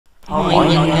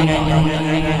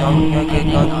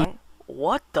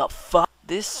What the fuck?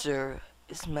 This, sir,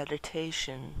 is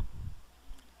meditation.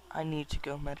 I need to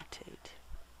go meditate.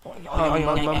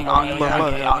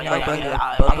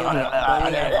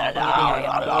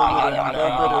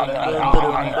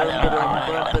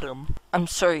 I'm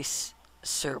sorry,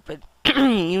 sir, but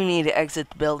you need to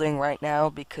exit the building right now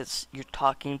because you're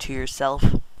talking to yourself.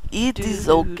 It is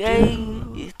okay,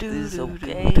 it is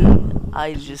okay.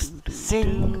 I just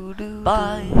sing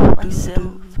by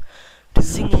myself,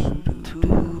 singing to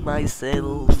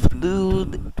myself.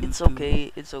 Dude, it's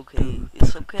okay, it's okay,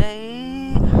 it's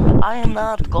okay. I am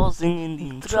not causing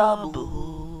any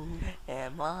trouble.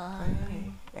 Am I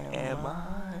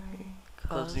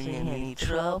causing any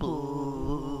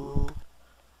trouble?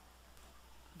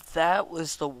 That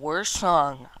was the worst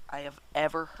song I have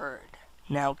ever heard.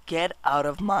 Now get out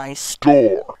of my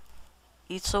store.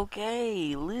 It's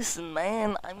okay. Listen,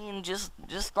 man. I mean, just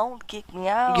don't kick me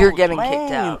out. You're getting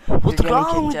kicked out. What's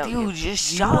wrong with you?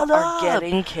 Just shut up. You are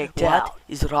getting kicked out. What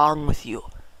is wrong with you?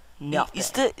 Nothing.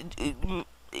 Is the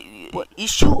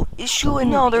issue?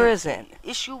 No, there isn't.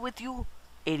 Issue with you,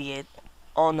 idiot.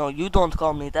 Oh no, you don't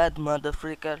call me that,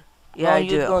 motherfreaker. Yeah, no, I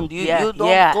do. You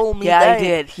don't call me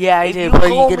that. Yeah, I did. What are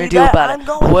you gonna do about it?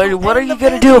 What are you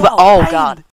gonna do about? Oh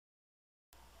God.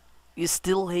 You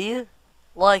still here?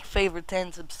 Like, favorite,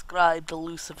 and subscribe to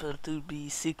Lucifer to be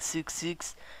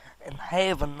 666, and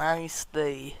have a nice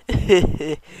day.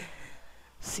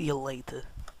 See you later.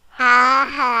 Ha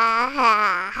ha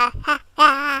ha ha ha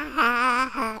ha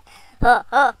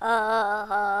ha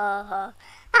ha.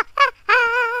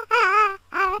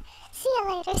 See you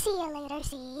later, see you later,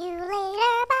 see you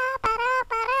later,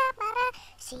 ba-ba-da-ba-da-ba-da.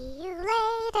 See you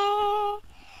later.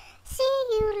 See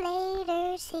you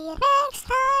later, see you next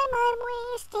time. I'm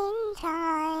wasting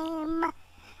time.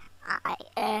 I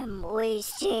am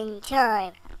wasting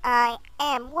time. I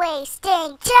am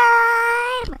wasting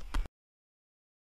time.